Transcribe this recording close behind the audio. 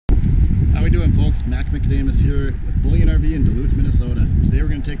folks, Mac McDamus here with Bullyan RV in Duluth, Minnesota. Today we're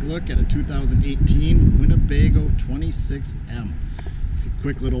going to take a look at a 2018 Winnebago 26M. Take a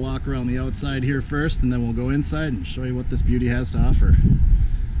quick little walk around the outside here first, and then we'll go inside and show you what this beauty has to offer.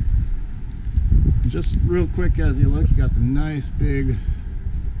 Just real quick as you look, you got the nice big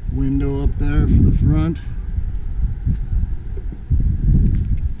window up there for the front.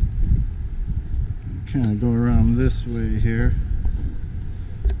 Kind of go around this way here.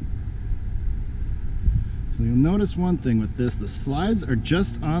 So you'll notice one thing with this, the slides are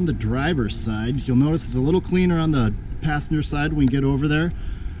just on the driver's side. You'll notice it's a little cleaner on the passenger side when you get over there.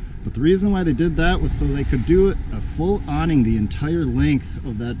 But the reason why they did that was so they could do it a full awning the entire length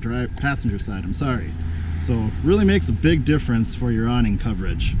of that passenger side. So really makes a big difference for your awning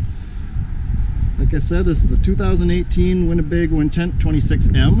coverage. Like I said, this is a 2018 Winnebago Intent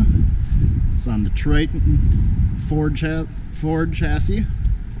 26M. It's on the Triton Ford chassis.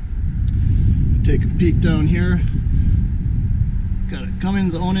 Take a peek down here. Got a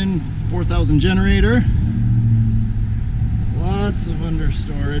Cummins Onan 4000 generator. Lots of under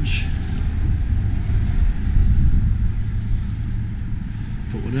storage.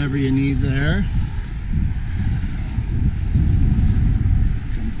 Put whatever you need there.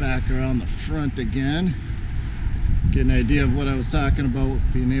 Come back around the front again. Get an idea of what I was talking about,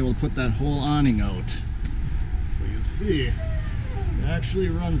 being able to put that whole awning out. So you'll see, it actually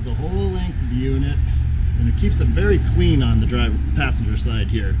runs the whole length of the unit, and it keeps it very clean on the passenger side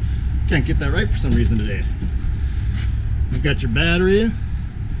here. Can't get that right for some reason today. You've got your battery.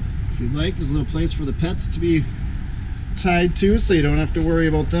 If you'd like, there's a little place for the pets to be tied to, so you don't have to worry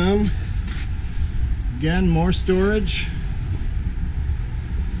about them. Again, more storage.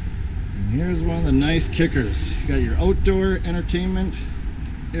 And here's one of the nice kickers. You got your outdoor entertainment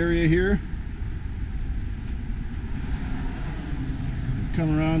area here.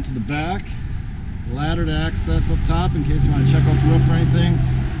 Come around to the back. Ladder to access up top in case you want to check out the roof or anything.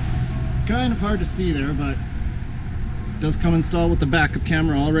 It's kind of hard to see there, but it does come installed with the backup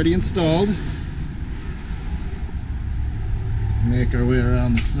camera already installed. Make our way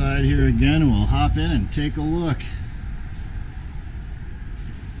around the side here again, and we'll hop in and take a look.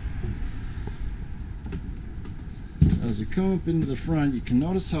 As you come up into the front, you can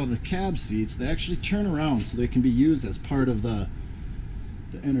notice how the cab seats, they actually turn around so they can be used as part of the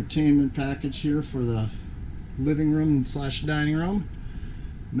entertainment package here for the living room / dining room.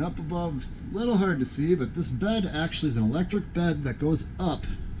 And up above, it's a little hard to see, but this bed actually is an electric bed that goes up.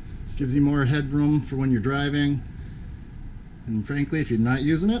 Gives you more headroom for when you're driving. And frankly, if you're not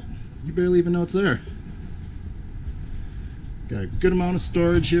using it, you barely even know it's there. Got a good amount of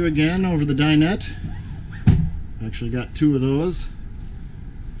storage here again over the dinette. Actually got two of those.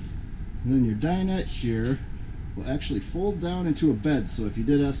 And then your dinette here will actually fold down into a bed, so if you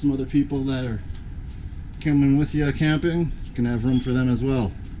did have some other people that are coming with you camping, you can have room for them as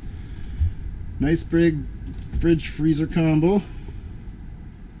well. Nice big fridge freezer combo.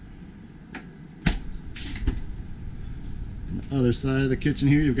 On the other side of the kitchen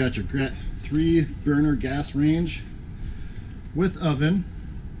here, you've got your 3-burner gas range with oven.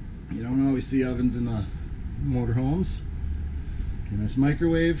 You don't always see ovens in the motorhomes. Nice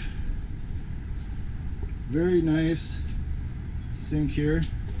microwave. Very nice sink here.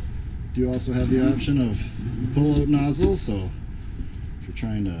 Do also have the option of pull-out nozzle, so if you're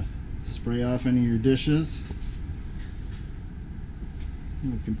trying to spray off any of your dishes.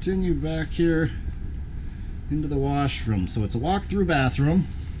 We'll continue back here into the washroom. So it's a walk-through bathroom.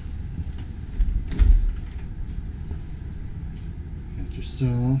 Got your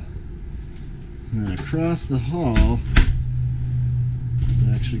stall. And then across the hall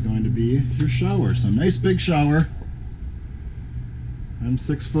is actually going to be your shower. So nice big shower. I'm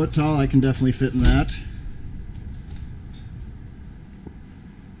 6 foot tall, I can definitely fit in that.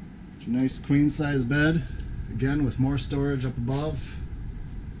 Nice queen size bed, again with more storage up above.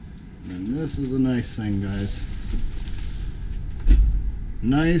 And this is a nice thing, guys.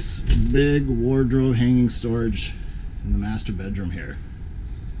 Nice big wardrobe hanging storage in the master bedroom here.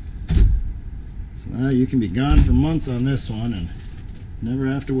 So now you can be gone for months on this one and never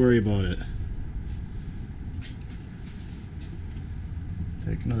have to worry about it.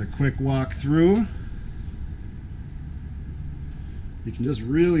 Take another quick walk through. You can just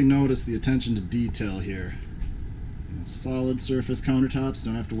really notice the attention to detail here. You know, solid surface countertops,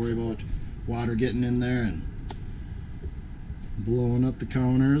 don't have to worry about water getting in there and blowing up the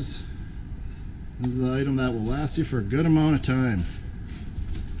counters. This is an item that will last you for a good amount of time.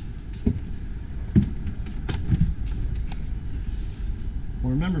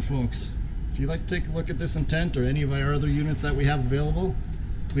 Well, remember folks, if you'd like to take a look at this Intent or any of our other units that we have available,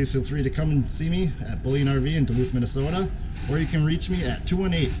 please feel free to come and see me at Bullyan RV in Duluth, Minnesota, or you can reach me at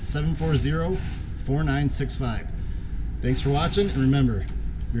 218-740-4965. Thanks for watching, and remember,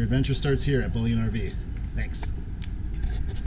 your adventure starts here at Bullyan RV. Thanks.